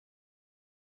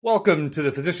Welcome to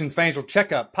the Physician's Financial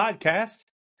Checkup podcast,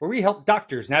 where we help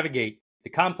doctors navigate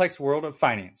the complex world of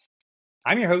finance.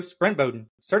 I'm your host, Brent Bowden,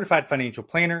 certified financial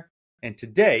planner, and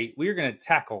today we are going to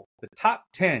tackle the top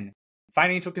 10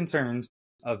 financial concerns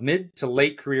of mid to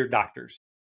late career doctors.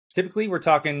 Typically, we're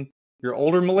talking your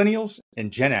older millennials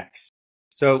and Gen X.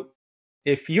 So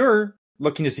if you're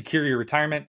looking to secure your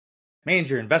retirement, manage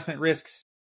your investment risks,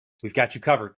 we've got you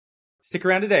covered. Stick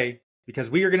around today because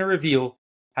we are going to reveal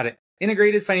how to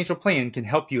integrated financial plan can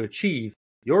help you achieve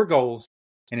your goals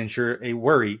and ensure a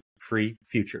worry-free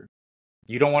future.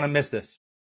 You don't want to miss this.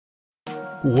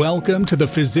 Welcome to the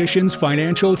Physician's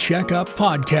Financial Checkup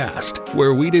podcast,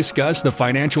 where we discuss the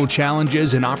financial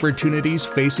challenges and opportunities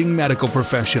facing medical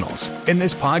professionals. In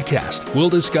this podcast,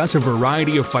 we'll discuss a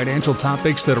variety of financial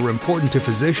topics that are important to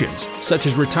physicians, such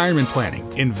as retirement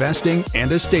planning, investing,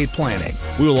 and estate planning.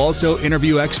 We will also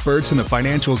interview experts in the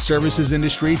financial services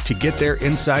industry to get their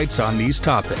insights on these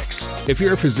topics. If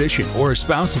you're a physician or a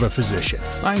spouse of a physician,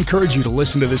 I encourage you to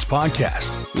listen to this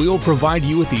podcast. We will provide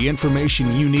you with the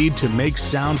information you need to make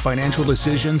sound financial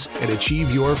decisions and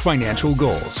achieve your financial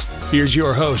goals. Here's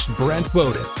your host, Brent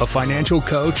Bowden, a financial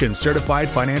coach and certified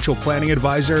financial planning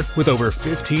advisor with over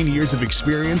 15 years of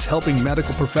experience helping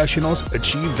medical professionals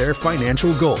achieve their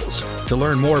financial goals. To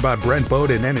learn more about Brent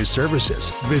Bowden and his services,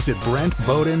 visit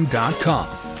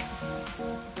brentbowden.com.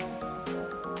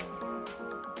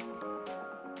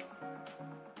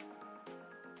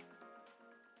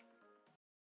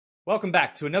 Welcome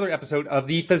back to another episode of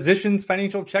the Physician's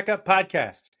Financial Checkup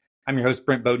podcast. I'm your host,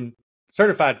 Brent Bowden,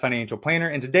 certified financial planner,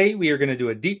 and today we are going to do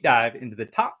a deep dive into the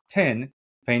top 10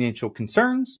 financial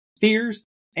concerns, fears,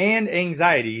 and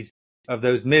anxieties of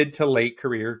those mid to late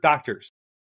career doctors.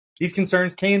 These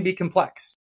concerns can be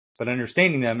complex, but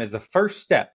understanding them is the first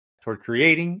step toward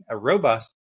creating a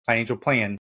robust financial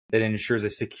plan that ensures a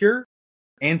secure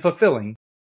and fulfilling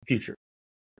future.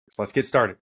 So let's get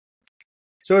started.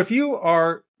 So if you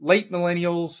are late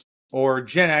millennials or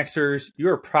Gen Xers, you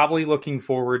are probably looking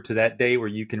forward to that day where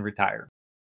you can retire.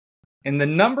 And the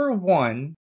number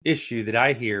one issue that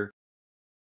I hear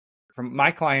from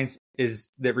my clients is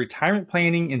that retirement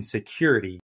planning and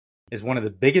security is one of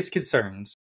the biggest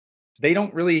concerns. They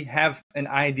don't really have an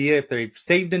idea if they've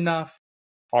saved enough.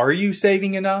 Are you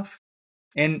saving enough?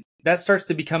 And that starts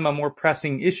to become a more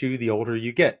pressing issue the older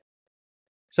you get.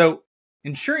 So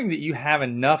ensuring that you have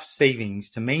enough savings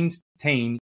to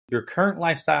maintain your current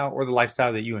lifestyle or the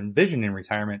lifestyle that you envision in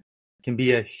retirement can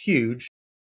be a huge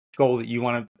goal that you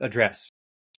want to address.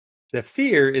 The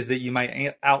fear is that you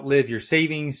might outlive your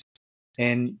savings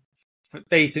and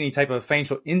face any type of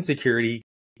financial insecurity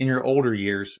in your older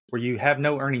years where you have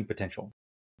no earning potential.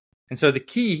 And so the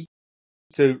key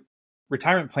to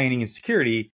retirement planning and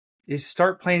security is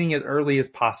start planning as early as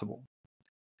possible.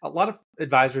 A lot of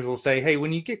advisors will say, hey,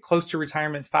 when you get close to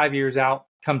retirement 5 years out,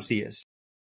 come see us.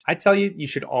 I tell you, you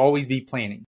should always be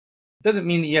planning. It doesn't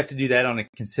mean that you have to do that on a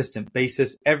consistent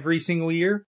basis every single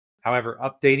year. However,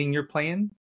 updating your plan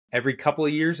every couple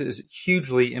of years is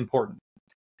hugely important.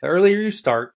 The earlier you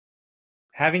start,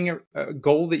 having a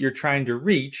goal that you're trying to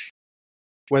reach,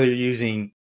 whether you're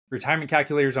using retirement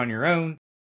calculators on your own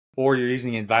or you're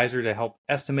using an advisor to help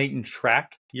estimate and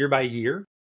track year by year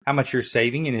how much you're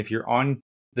saving and if you're on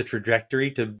the trajectory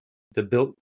to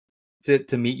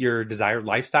meet your desired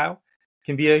lifestyle,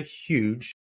 can be a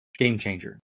huge game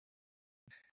changer.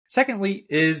 Secondly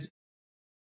is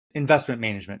investment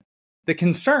management. The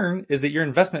concern is that your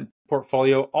investment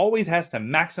portfolio always has to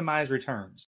maximize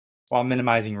returns while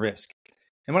minimizing risk.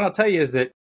 And what I'll tell you is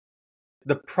that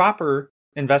the proper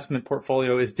investment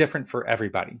portfolio is different for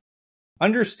everybody.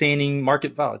 Understanding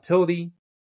market volatility,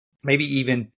 maybe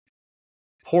even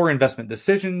poor investment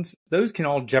decisions, those can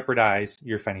all jeopardize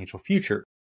your financial future.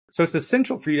 So it's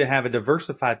essential for you to have a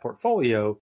diversified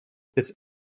portfolio that's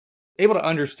able to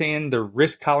understand the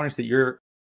risk tolerance that you're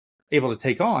able to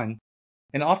take on.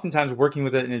 And oftentimes working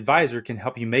with an advisor can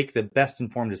help you make the best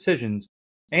informed decisions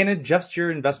and adjust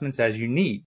your investments as you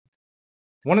need.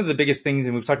 One of the biggest things,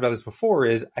 and we've talked about this before,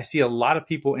 is I see a lot of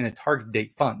people in a target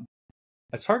date fund.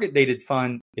 A target dated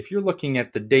fund, if you're looking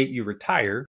at the date you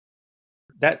retire,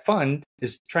 that fund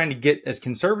is trying to get as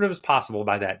conservative as possible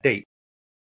by that date.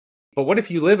 But what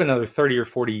if you live another 30 or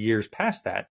 40 years past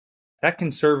that? That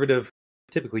conservative,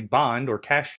 typically bond or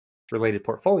cash related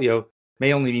portfolio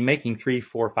may only be making 3,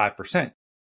 4, 5%.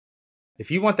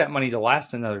 If you want that money to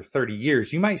last another 30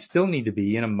 years, you might still need to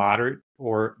be in a moderate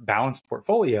or balanced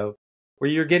portfolio where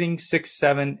you're getting 6,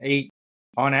 7, 8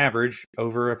 on average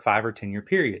over a 5 or 10 year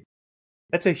period.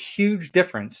 That's a huge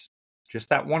difference. Just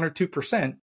that 1 or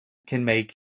 2% can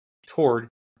make toward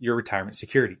your retirement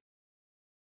security.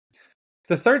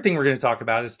 The third thing we're going to talk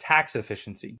about is tax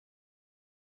efficiency.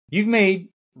 You've made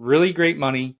really great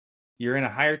money. You're in a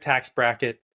higher tax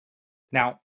bracket.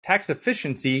 Now, tax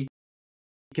efficiency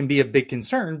can be a big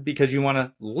concern because you want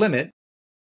to limit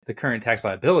the current tax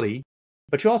liability,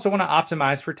 but you also want to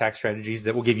optimize for tax strategies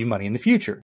that will give you money in the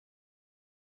future.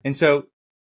 And so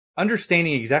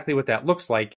understanding exactly what that looks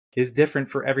like is different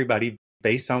for everybody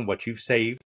based on what you've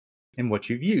saved and what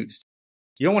you've used.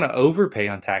 You don't want to overpay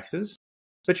on taxes,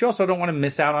 but you also don't want to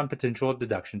miss out on potential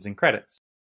deductions and credits.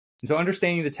 And so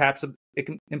understanding the tax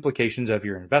implications of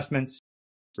your investments,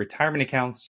 retirement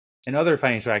accounts, and other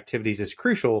financial activities is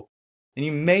crucial. And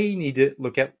you may need to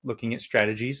looking at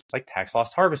strategies like tax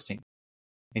loss harvesting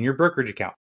in your brokerage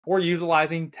account or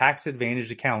utilizing tax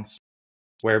advantaged accounts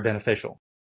where beneficial.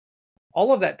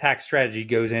 All of that tax strategy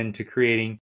goes into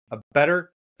creating a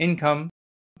better income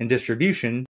and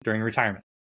distribution during retirement.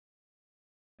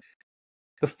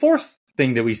 The fourth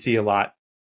thing that we see a lot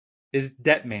is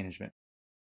debt management.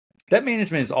 Debt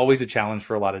management is always a challenge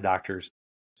for a lot of doctors,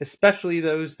 especially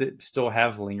those that still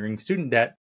have lingering student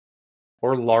debt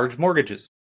or large mortgages.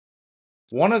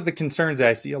 One of the concerns that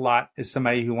I see a lot is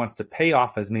somebody who wants to pay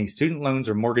off as many student loans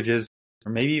or mortgages,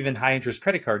 or maybe even high interest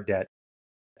credit card debt.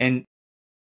 And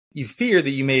you fear that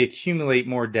you may accumulate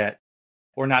more debt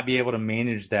or not be able to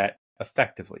manage that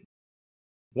effectively.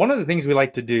 One of the things we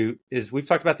like to do is, we've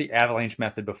talked about the avalanche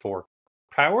method before,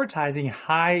 prioritizing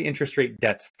high interest rate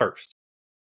debts first.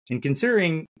 And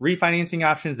considering refinancing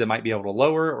options that might be able to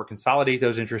lower or consolidate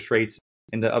those interest rates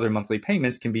into other monthly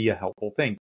payments can be a helpful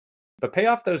thing. But pay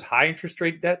off those high interest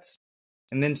rate debts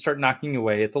and then start knocking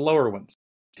away at the lower ones.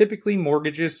 Typically,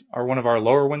 mortgages are one of our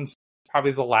lower ones,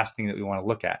 probably the last thing that we want to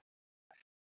look at.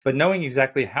 But knowing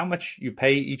exactly how much you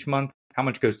pay each month, how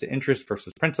much goes to interest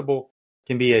versus principal,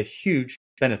 can be a huge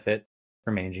benefit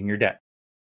for managing your debt.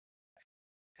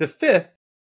 The fifth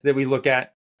that we look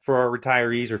at for our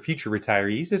retirees or future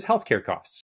retirees is healthcare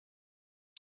costs.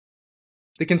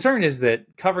 The concern is that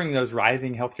covering those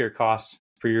rising healthcare costs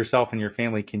for yourself and your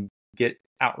family can get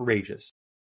outrageous.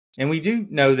 And we do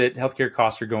know that healthcare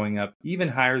costs are going up even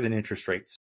higher than interest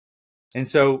rates. And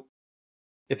so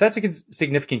if that's a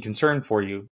significant concern for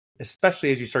you,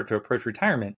 especially as you start to approach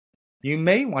retirement, you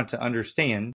may want to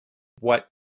understand what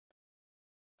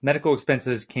medical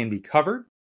expenses can be covered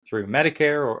through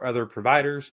Medicare or other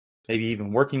providers, maybe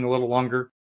even working a little longer.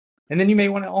 And then you may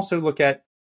want to also look at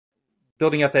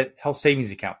building up that health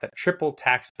savings account, that triple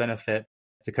tax benefit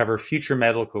to cover future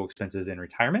medical expenses in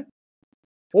retirement,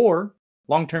 or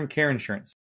long-term care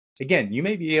insurance. Again, you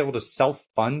may be able to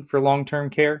self-fund for long-term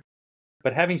care,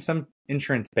 but having some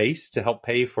insurance base to help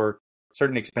pay for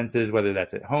certain expenses, whether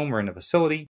that's at home or in a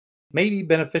facility, may be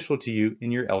beneficial to you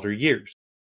in your elder years.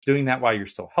 Doing that while you're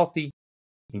still healthy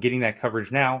and getting that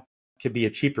coverage now could be a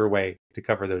cheaper way to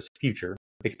cover those future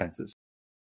expenses.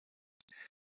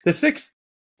 The sixth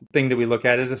thing that we look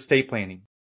at is estate planning.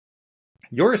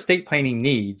 Your estate planning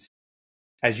needs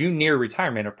as you near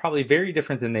retirement are probably very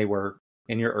different than they were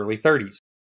in your early 30s.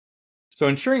 So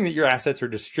ensuring that your assets are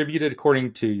distributed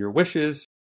according to your wishes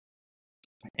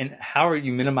and how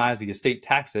you minimize the estate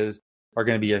taxes are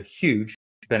going to be a huge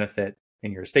benefit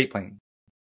in your estate planning.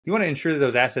 You want to ensure that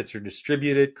those assets are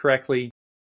distributed correctly.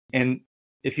 And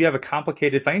if you have a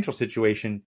complicated financial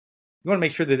situation, you want to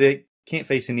make sure that they can't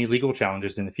face any legal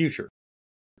challenges in the future.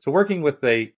 So working with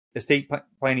a estate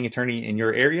planning attorney in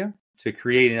your area to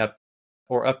create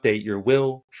or update your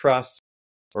will, trust,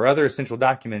 or other essential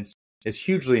documents is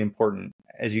hugely important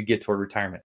as you get toward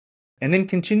retirement. And then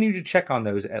continue to check on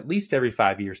those at least every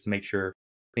 5 years to make sure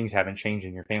things haven't changed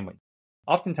in your family.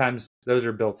 Oftentimes, those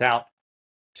are built out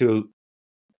to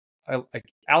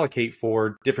allocate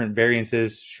for different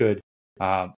variances should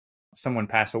someone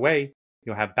pass away.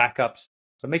 You'll have backups,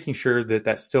 but making sure that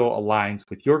that still aligns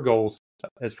with your goals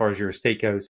as far as your estate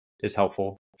goes is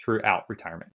helpful throughout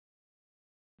retirement.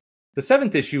 The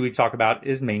seventh issue we talk about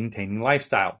is maintaining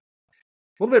lifestyle.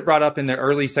 A little bit brought up in the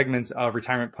early segments of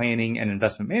retirement planning and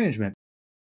investment management.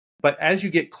 But as you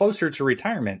get closer to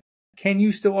retirement, can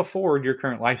you still afford your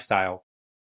current lifestyle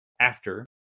after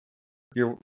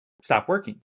you stop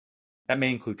working? That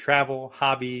may include travel,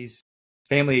 hobbies,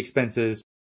 family expenses.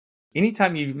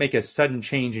 Anytime you make a sudden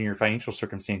change in your financial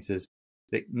circumstances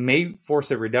that may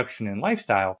force a reduction in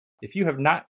lifestyle, if you have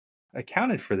not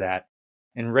accounted for that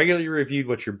and regularly reviewed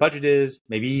what your budget is,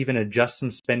 maybe even adjust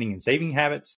some spending and saving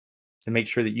habits to make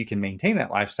sure that you can maintain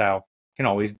that lifestyle, can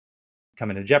always come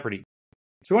into jeopardy.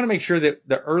 So we want to make sure that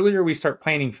the earlier we start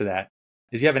planning for that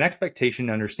is you have an expectation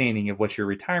and understanding of what your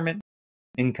retirement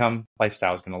income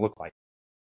lifestyle is going to look like.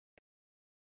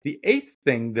 The eighth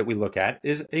thing that we look at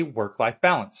is a work-life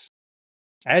balance.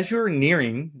 As you're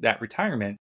nearing that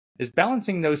retirement, is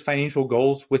balancing those financial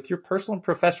goals with your personal and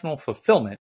professional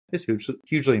fulfillment is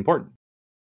hugely important.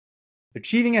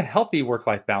 Achieving a healthy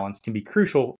work-life balance can be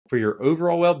crucial for your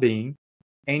overall well-being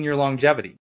and your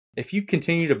longevity. If you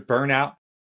continue to burn out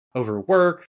over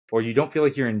work, or you don't feel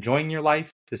like you're enjoying your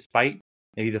life despite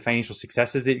maybe the financial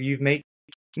successes that you've made,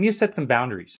 you need to set some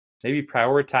boundaries. Maybe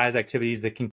prioritize activities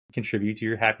that can contribute to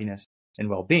your happiness and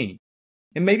well-being.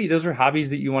 And maybe those are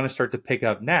hobbies that you want to start to pick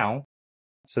up now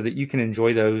so that you can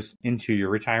enjoy those into your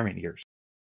retirement years.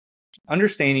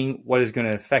 Understanding what is going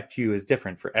to affect you is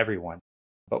different for everyone,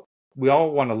 but we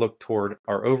all want to look toward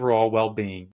our overall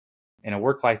well-being, and a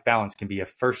work-life balance can be a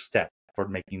first step toward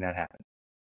making that happen.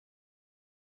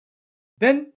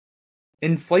 Then,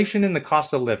 inflation and the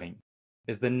cost of living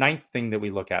is the ninth thing that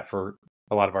we look at for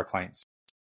a lot of our clients.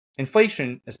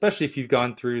 Inflation, especially if you've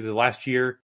gone through the last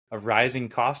year of rising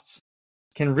costs,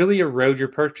 can really erode your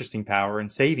purchasing power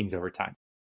and savings over time.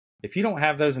 If you don't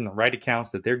have those in the right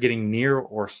accounts, that they're getting near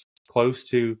or close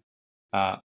to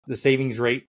the savings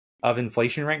rate of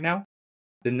inflation right now,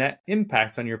 then that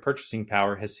impact on your purchasing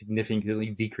power has significantly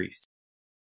decreased.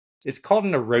 It's called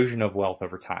an erosion of wealth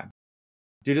over time.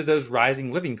 Due to those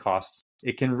rising living costs,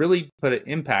 it can really put an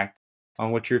impact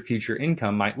on what your future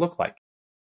income might look like.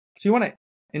 So you want to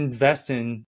invest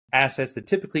in assets that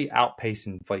typically outpace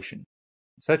inflation,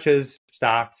 such as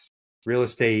stocks, real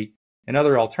estate, and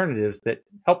other alternatives that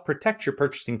help protect your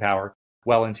purchasing power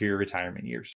well into your retirement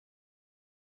years.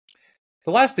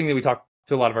 The last thing that we talk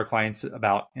to a lot of our clients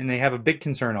about, and they have a big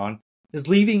concern on, is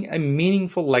leaving a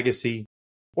meaningful legacy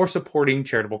or supporting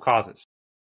charitable causes.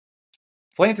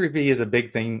 Philanthropy is a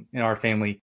big thing in our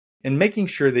family, and making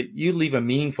sure that you leave a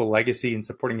meaningful legacy and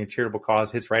supporting a charitable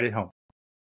cause hits right at home.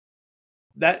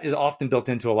 That is often built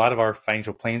into a lot of our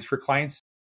financial plans for clients,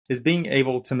 is being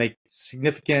able to make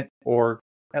significant or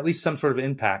at least some sort of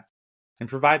impact and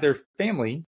provide their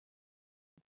family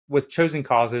with chosen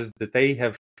causes that they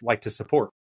have liked to support.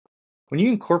 When you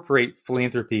incorporate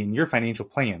philanthropy in your financial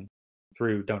plan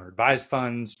through donor-advised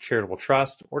funds, charitable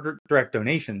trust, or direct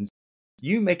donations,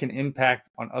 you make an impact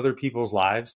on other people's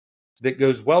lives that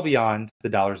goes well beyond the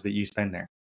dollars that you spend there.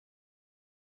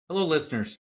 Hello,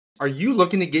 listeners. Are you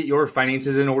looking to get your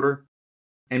finances in order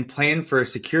and plan for a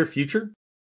secure future?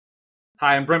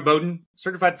 Hi, I'm Brent Bowden,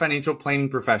 Certified Financial Planning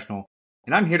Professional,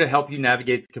 and I'm here to help you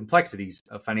navigate the complexities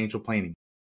of financial planning.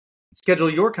 Schedule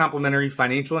your complimentary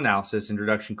financial analysis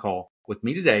introduction call with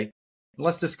me today, and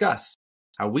let's discuss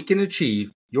how we can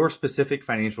achieve your specific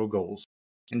financial goals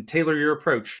and tailor your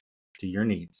approach to your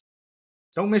needs.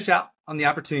 Don't miss out on the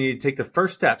opportunity to take the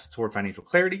first steps toward financial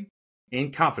clarity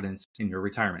and confidence in your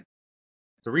retirement.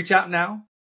 So reach out now,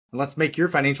 and let's make your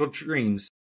financial dreams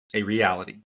a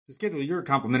reality. To schedule your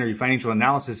complimentary financial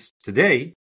analysis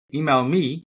today, email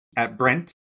me at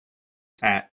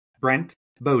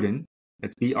Brent@BrentBowden,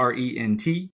 that's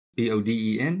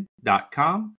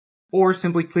BrentBoden.com, or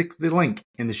simply click the link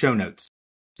in the show notes.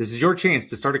 This is your chance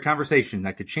to start a conversation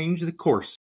that could change the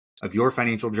course of your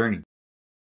financial journey.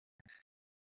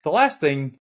 The last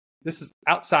thing, this is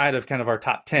outside of kind of our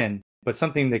top 10, but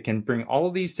something that can bring all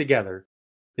of these together,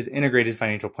 is integrated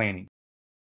financial planning.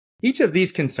 Each of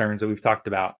these concerns that we've talked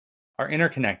about are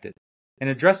interconnected, and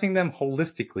addressing them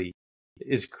holistically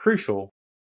is crucial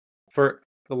for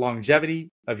the longevity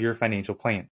of your financial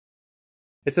plan.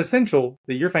 It's essential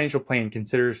that your financial plan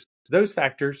considers those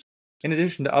factors in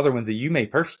addition to other ones that you may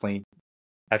personally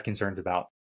have concerns about.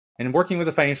 And working with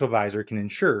a financial advisor can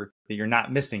ensure that you're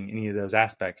not missing any of those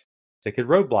aspects that could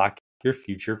roadblock your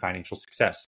future financial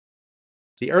success.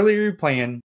 The earlier you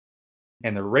plan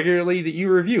and the regularly that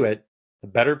you review it, the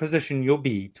better position you'll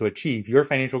be to achieve your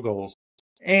financial goals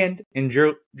and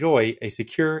enjoy a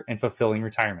secure and fulfilling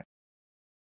retirement.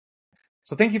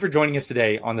 So thank you for joining us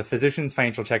today on the Physicians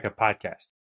Financial Checkup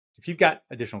podcast. If you've got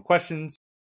additional questions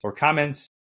or comments,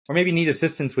 or maybe need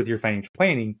assistance with your financial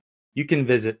planning, you can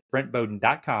visit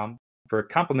BrentBoden.com for a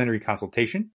complimentary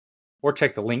consultation, or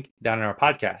check the link down in our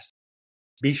podcast.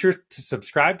 Be sure to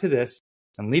subscribe to this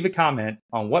and leave a comment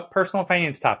on what personal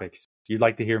finance topics you'd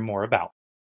like to hear more about.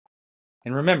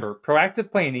 And remember,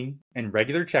 proactive planning and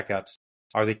regular checkups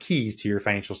are the keys to your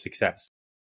financial success.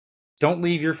 Don't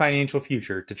leave your financial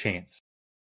future to chance.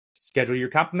 Schedule your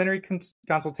complimentary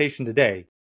consultation today,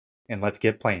 and let's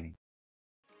get planning.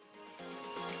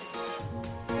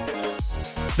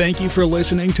 Thank you for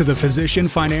listening to the Physician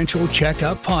Financial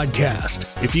Checkup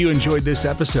podcast. If you enjoyed this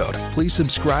episode, please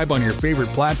subscribe on your favorite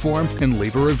platform and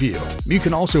leave a review. You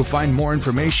can also find more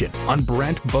information on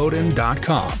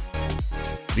BrentBoden.com.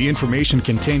 The information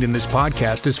contained in this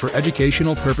podcast is for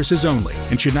educational purposes only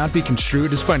and should not be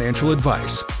construed as financial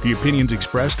advice. The opinions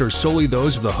expressed are solely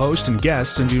those of the host and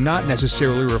guests and do not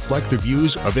necessarily reflect the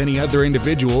views of any other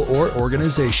individual or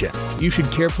organization. You should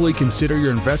carefully consider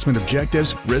your investment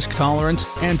objectives, risk tolerance,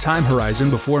 and time horizon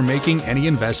before making any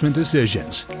investment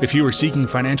decisions. If you are seeking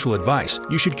financial advice,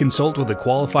 you should consult with a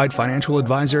qualified financial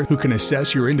advisor who can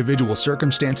assess your individual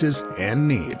circumstances and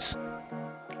needs.